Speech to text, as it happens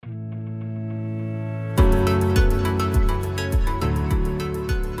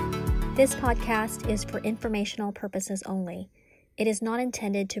This podcast is for informational purposes only. It is not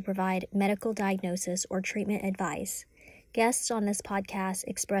intended to provide medical diagnosis or treatment advice. Guests on this podcast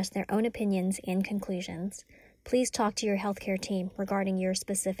express their own opinions and conclusions. Please talk to your healthcare team regarding your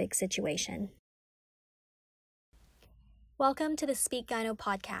specific situation. Welcome to the Speak Gyno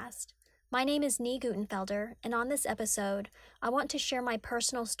podcast. My name is Nee Gutenfelder, and on this episode, I want to share my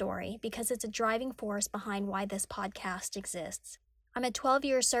personal story because it's a driving force behind why this podcast exists. I'm a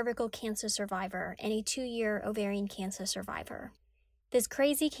 12-year cervical cancer survivor and a 2-year ovarian cancer survivor. This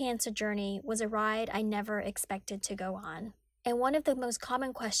crazy cancer journey was a ride I never expected to go on. And one of the most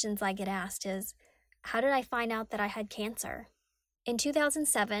common questions I get asked is, how did I find out that I had cancer? In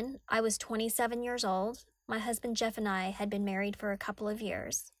 2007, I was 27 years old. My husband Jeff and I had been married for a couple of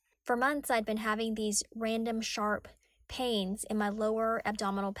years. For months, I'd been having these random sharp pains in my lower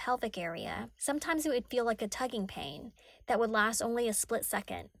abdominal pelvic area. Sometimes it would feel like a tugging pain that would last only a split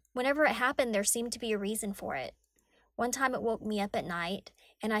second. Whenever it happened, there seemed to be a reason for it. One time it woke me up at night,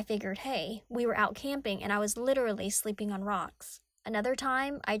 and I figured, hey, we were out camping and I was literally sleeping on rocks. Another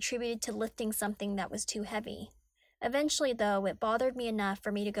time, I attributed to lifting something that was too heavy. Eventually, though, it bothered me enough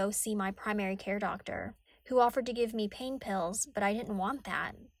for me to go see my primary care doctor, who offered to give me pain pills, but I didn't want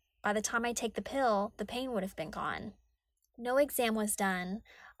that. By the time I take the pill, the pain would have been gone. No exam was done.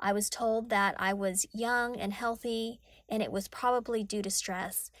 I was told that I was young and healthy, and it was probably due to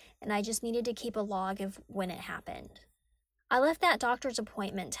stress, and I just needed to keep a log of when it happened. I left that doctor's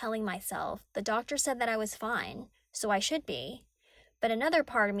appointment telling myself the doctor said that I was fine, so I should be. But another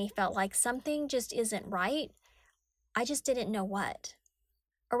part of me felt like something just isn't right. I just didn't know what.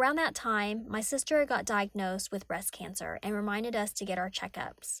 Around that time, my sister got diagnosed with breast cancer and reminded us to get our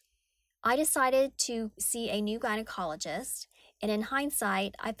checkups. I decided to see a new gynecologist, and in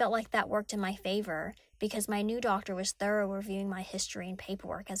hindsight, I felt like that worked in my favor because my new doctor was thorough reviewing my history and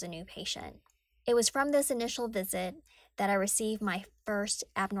paperwork as a new patient. It was from this initial visit that I received my first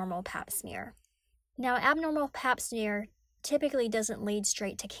abnormal pap smear. Now, abnormal pap smear typically doesn't lead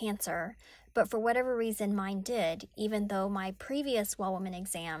straight to cancer, but for whatever reason mine did, even though my previous well woman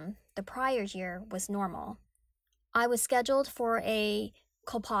exam the prior year was normal. I was scheduled for a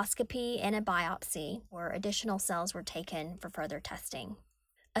colposcopy and a biopsy where additional cells were taken for further testing.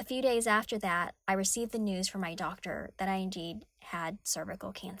 A few days after that, I received the news from my doctor that I indeed had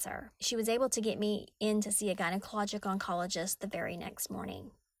cervical cancer. She was able to get me in to see a gynecologic oncologist the very next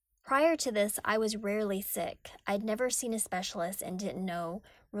morning. Prior to this, I was rarely sick. I'd never seen a specialist and didn't know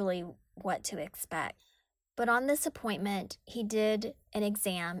really what to expect. But on this appointment, he did an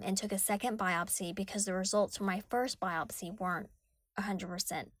exam and took a second biopsy because the results from my first biopsy weren't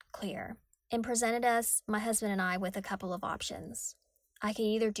 100% clear, and presented us, my husband and I, with a couple of options. I could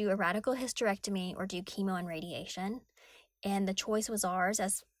either do a radical hysterectomy or do chemo and radiation, and the choice was ours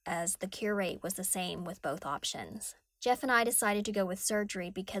as the cure rate was the same with both options. Jeff and I decided to go with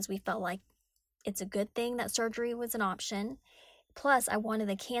surgery because we felt like it's a good thing that surgery was an option. Plus, I wanted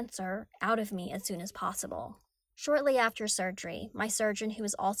the cancer out of me as soon as possible. Shortly after surgery, my surgeon, who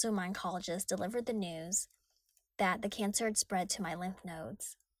was also my oncologist, delivered the news that the cancer had spread to my lymph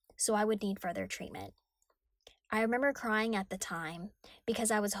nodes, so I would need further treatment. I remember crying at the time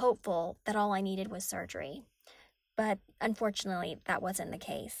because I was hopeful that all I needed was surgery, but unfortunately, that wasn't the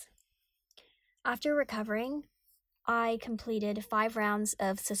case. After recovering, I completed 5 rounds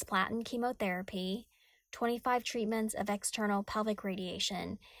of cisplatin chemotherapy, 25 treatments of external pelvic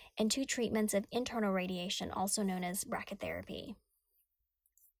radiation, and 2 treatments of internal radiation, also known as brachytherapy.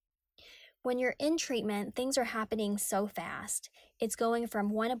 When you're in treatment, things are happening so fast. It's going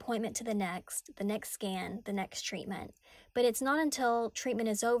from one appointment to the next scan, the next treatment. But it's not until treatment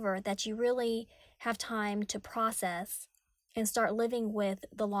is over that you really have time to process and start living with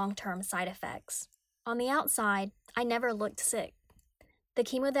the long-term side effects. On the outside, I never looked sick. The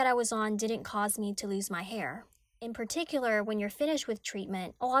chemo that I was on didn't cause me to lose my hair. In particular, when you're finished with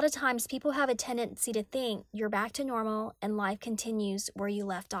treatment, a lot of times people have a tendency to think you're back to normal and life continues where you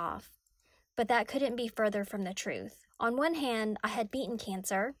left off. But that couldn't be further from the truth. On one hand, I had beaten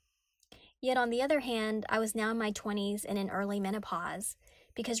cancer, yet on the other hand, I was now in my 20s and in early menopause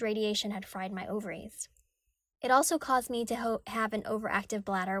because radiation had fried my ovaries. It also caused me to have an overactive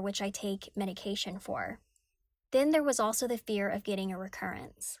bladder, which I take medication for. Then there was also the fear of getting a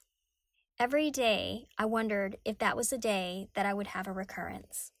recurrence. Every day, I wondered if that was the day that I would have a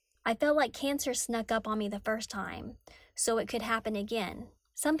recurrence. I felt like cancer snuck up on me the first time, so it could happen again.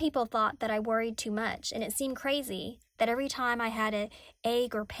 Some people thought that I worried too much, and it seemed crazy that every time I had an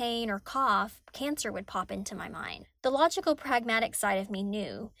ache or pain or cough, cancer would pop into my mind. The logical, pragmatic side of me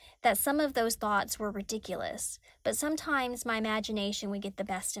knew that some of those thoughts were ridiculous, but sometimes my imagination would get the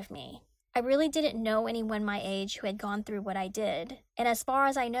best of me. I really didn't know anyone my age who had gone through what I did, and as far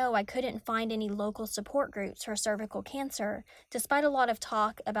as I know, I couldn't find any local support groups for cervical cancer, despite a lot of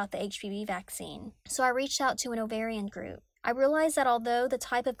talk about the HPV vaccine. So I reached out to an ovarian group. I realized that although the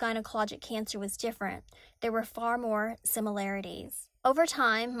type of gynecologic cancer was different, there were far more similarities. Over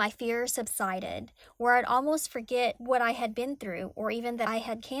time, my fears subsided, where I'd almost forget what I had been through or even that I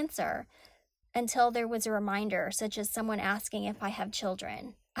had cancer, until there was a reminder, such as someone asking if I have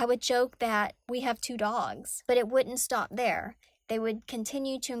children. I would joke that we have 2 dogs, but it wouldn't stop there. They would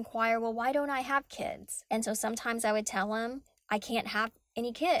continue to inquire, well, why don't I have kids? And so sometimes I would tell them I can't have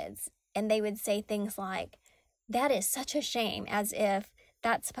any kids. And they would say things like, that is such a shame, as if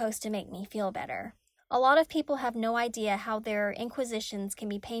that's supposed to make me feel better. A lot of people have no idea how their inquisitions can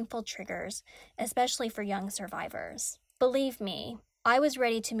be painful triggers, especially for young survivors. Believe me, I was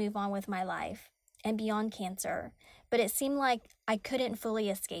ready to move on with my life and beyond cancer, but it seemed like I couldn't fully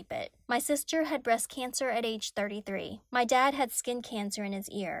escape it. My sister had breast cancer at age 33. My dad had skin cancer in his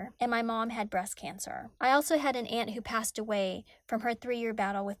ear, and my mom had breast cancer. I also had an aunt who passed away from her 3-year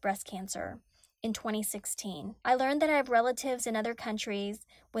battle with breast cancer in 2016. I learned that I have relatives in other countries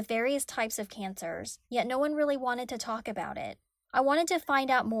with various types of cancers, yet no one really wanted to talk about it. I wanted to find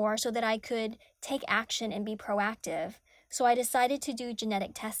out more so that I could take action and be proactive. So I decided to do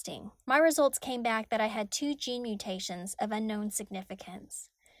genetic testing. My results came back that I had 2 gene mutations of unknown significance.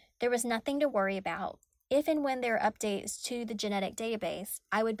 There was nothing to worry about. If and when there are updates to the genetic database,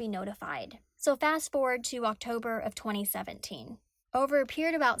 I would be notified. So fast forward to October of 2017. Over a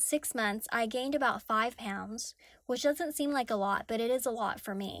period of about 6 months, I gained about 5 pounds, which doesn't seem like a lot, but it is a lot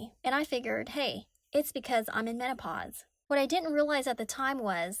for me. And I figured, hey, it's because I'm in menopause. What I didn't realize at the time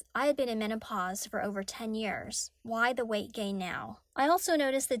was I had been in menopause for over 10 years. Why the weight gain now? I also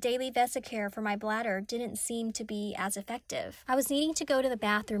noticed the daily Vesicare for my bladder didn't seem to be as effective. I was needing to go to the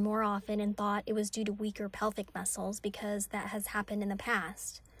bathroom more often and thought it was due to weaker pelvic muscles because that has happened in the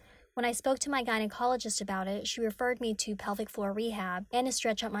past. When I spoke to my gynecologist about it, she referred me to pelvic floor rehab and to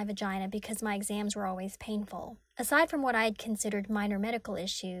stretch out my vagina because my exams were always painful. Aside from what I had considered minor medical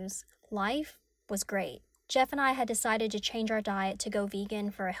issues, life was great. Jeff and I had decided to change our diet to go vegan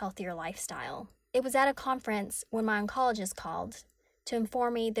for a healthier lifestyle. It was at a conference when my oncologist called to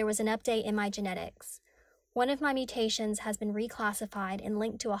inform me there was an update in my genetics. One of my mutations has been reclassified and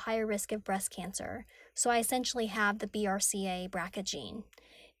linked to a higher risk of breast cancer, so I essentially have the BRCA BRCA gene,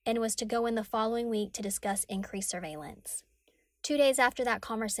 and was to go in the following week to discuss increased surveillance. 2 days after that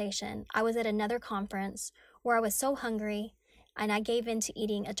conversation, I was at another conference where I was so hungry, and I gave in to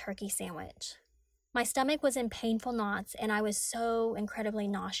eating a turkey sandwich. My stomach was in painful knots, and I was so incredibly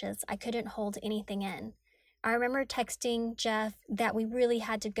nauseous, I couldn't hold anything in. I remember texting Jeff that we really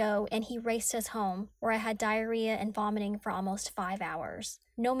had to go, and he raced us home, where I had diarrhea and vomiting for almost 5 hours.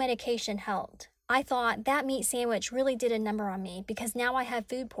 No medication helped. I thought that meat sandwich really did a number on me because now I have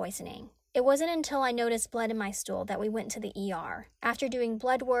food poisoning. It wasn't until I noticed blood in my stool that we went to the ER. After doing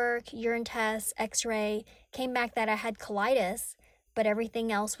blood work, urine tests, x-ray, came back that I had colitis, but everything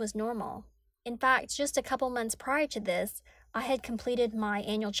else was normal. In fact, just a couple months prior to this, I had completed my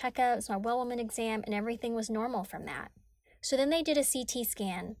annual checkups, my well woman exam, and everything was normal from that. So then they did a CT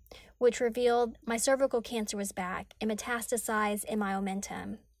scan, which revealed my cervical cancer was back and metastasized in my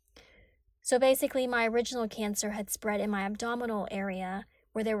omentum. So basically, my original cancer had spread in my abdominal area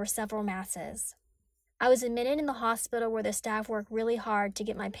where there were several masses. I was admitted in the hospital where the staff worked really hard to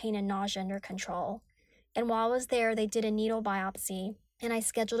get my pain and nausea under control. And while I was there, they did a needle biopsy, and I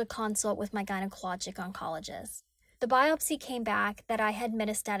scheduled a consult with my gynecologic oncologist. The biopsy came back that I had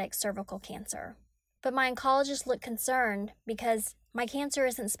metastatic cervical cancer. But my oncologist looked concerned because my cancer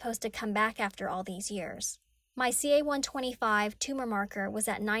isn't supposed to come back after all these years. My CA-125 tumor marker was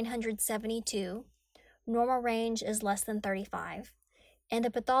at 972, normal range is less than 35, and the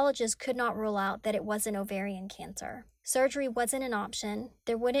pathologist could not rule out that it wasn't ovarian cancer. Surgery wasn't an option.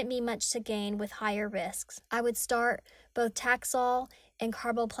 There wouldn't be much to gain with higher risks. I would start both Taxol and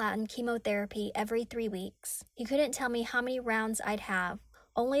carboplatin chemotherapy every 3 weeks. He couldn't tell me how many rounds I'd have,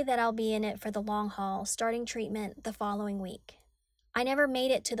 only that I'll be in it for the long haul, starting treatment the following week. I never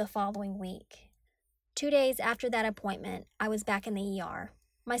made it to the following week. 2 days after that appointment, I was back in the ER.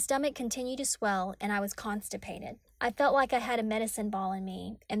 My stomach continued to swell, and I was constipated. I felt like I had a medicine ball in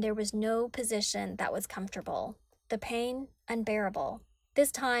me, and there was no position that was comfortable. The pain, unbearable.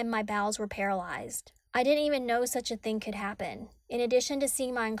 This time, my bowels were paralyzed. I didn't even know such a thing could happen. In addition to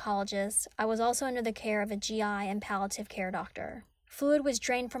seeing my oncologist, I was also under the care of a GI and palliative care doctor. Fluid was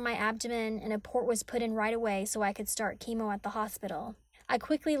drained from my abdomen, and a port was put in right away so I could start chemo at the hospital. I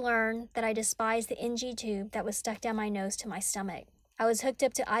quickly learned that I despised the NG tube that was stuck down my nose to my stomach. I was hooked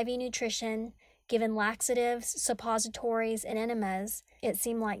up to IV nutrition, given laxatives, suppositories, and enemas, it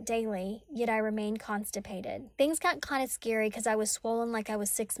seemed like daily, yet I remained constipated. Things got kind of scary because I was swollen like I was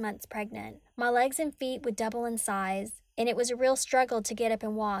 6 months pregnant. My legs and feet would double in size, and it was a real struggle to get up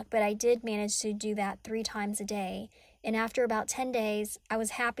and walk, but I did manage to do that 3 times a day. And after about 10 days, I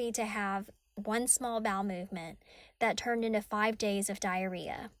was happy to have one small bowel movement that turned into 5 days of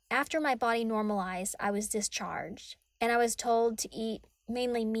diarrhea. After my body normalized, I was discharged, and I was told to eat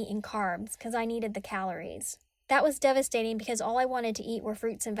mainly meat and carbs because I needed the calories. That was devastating because all I wanted to eat were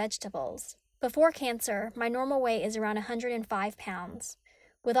fruits and vegetables. Before cancer, my normal weight is around 105 pounds.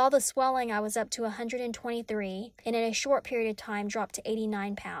 With all the swelling, I was up to 123, and in a short period of time dropped to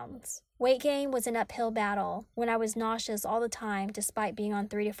 89 pounds. Weight gain was an uphill battle when I was nauseous all the time despite being on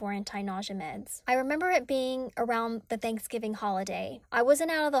 3 to 4 anti-nausea meds. I remember it being around the Thanksgiving holiday. I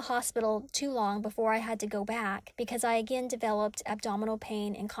wasn't out of the hospital too long before I had to go back because I again developed abdominal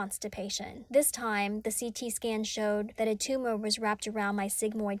pain and constipation. This time, the CT scan showed that a tumor was wrapped around my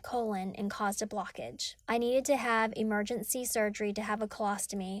sigmoid colon and caused a blockage. I needed to have emergency surgery to have a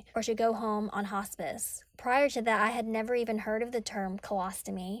colostomy or to go home on hospice. Prior to that, I had never even heard of the term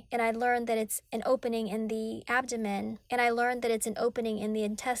colostomy, and I learned that it's an opening in the abdomen, and I learned that it's an opening in the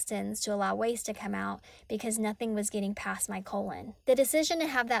intestines to allow waste to come out because nothing was getting past my colon. The decision to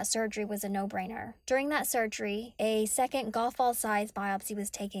have that surgery was a no-brainer. During that surgery, a second golf ball size biopsy was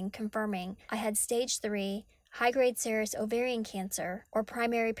taken, confirming I had stage 3 high-grade serous ovarian cancer, or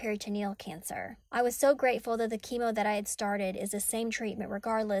primary peritoneal cancer. I was so grateful that the chemo that I had started is the same treatment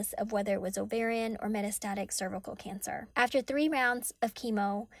regardless of whether it was ovarian or metastatic cervical cancer. After 3 rounds of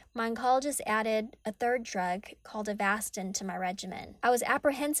chemo, my oncologist added a third drug called Avastin to my regimen. I was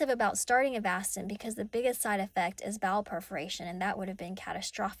apprehensive about starting Avastin because the biggest side effect is bowel perforation, and that would have been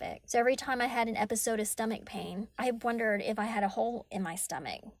catastrophic. So every time I had an episode of stomach pain, I wondered if I had a hole in my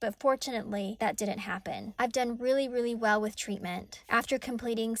stomach. But fortunately, that didn't happen. I've done really well with treatment. After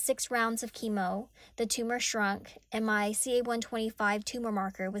completing 6 rounds of chemo, the tumor shrunk and my CA-125 tumor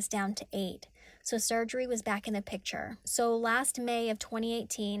marker was down to 8. So surgery was back in the picture. So last May of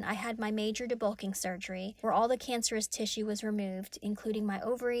 2018, I had my major debulking surgery where all the cancerous tissue was removed, including my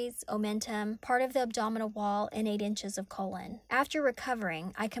ovaries, omentum, part of the abdominal wall, and 8 inches of colon. After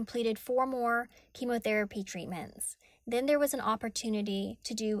recovering, I completed 4 more chemotherapy treatments. Then there was an opportunity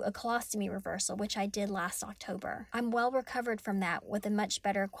to do a colostomy reversal, which I did last October. I'm well recovered from that with a much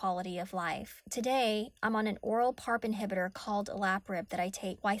better quality of life. Today, I'm on an oral PARP inhibitor called olaparib that I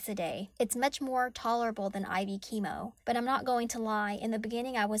take twice a day. It's much more tolerable than IV chemo, but I'm not going to lie, in the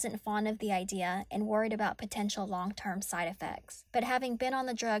beginning I wasn't fond of the idea and worried about potential long-term side effects. But having been on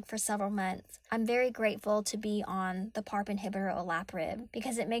the drug for several months, I'm very grateful to be on the PARP inhibitor olaparib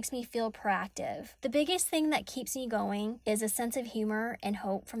because it makes me feel proactive. The biggest thing that keeps me going is a sense of humor and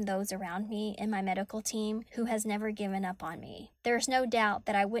hope from those around me and my medical team who has never given up on me. There's no doubt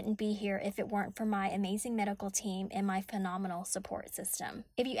that I wouldn't be here if it weren't for my amazing medical team and my phenomenal support system.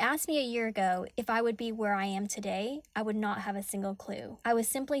 If you asked me a year ago if I would be where I am today, I would not have a single clue. I was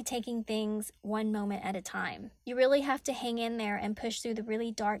simply taking things one moment at a time. You really have to hang in there and push through the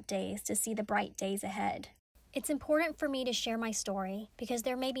really dark days to see the bright days ahead. It's important for me to share my story because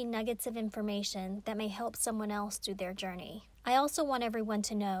there may be nuggets of information that may help someone else through their journey. I also want everyone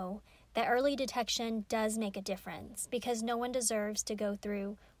to know that early detection does make a difference because no one deserves to go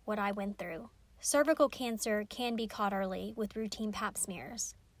through what I went through. Cervical cancer can be caught early with routine pap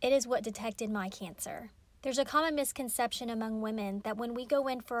smears. It is what detected my cancer. There's a common misconception among women that when we go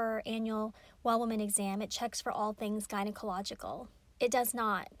in for our annual Well Woman exam, it checks for all things gynecological. It does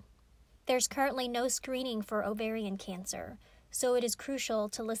not. There's currently no screening for ovarian cancer, so it is crucial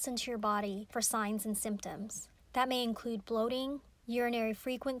to listen to your body for signs and symptoms. That may include bloating, urinary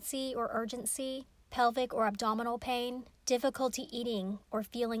frequency or urgency, pelvic or abdominal pain, difficulty eating or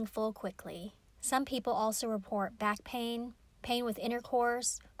feeling full quickly. Some people also report back pain, pain with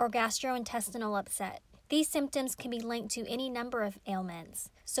intercourse, or gastrointestinal upset. These symptoms can be linked to any number of ailments,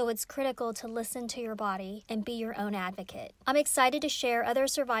 so it's critical to listen to your body and be your own advocate. I'm excited to share other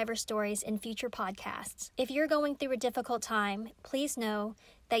survivor stories in future podcasts. If you're going through a difficult time, please know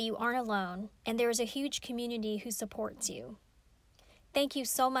that you aren't alone, and there is a huge community who supports you. Thank you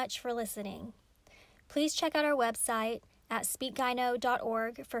so much for listening. Please check out our website at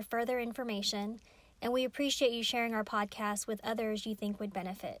speakgyno.org for further information, and we appreciate you sharing our podcast with others you think would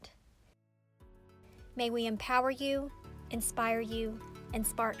benefit. May we empower you, inspire you, and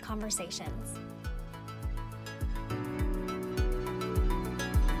spark conversations.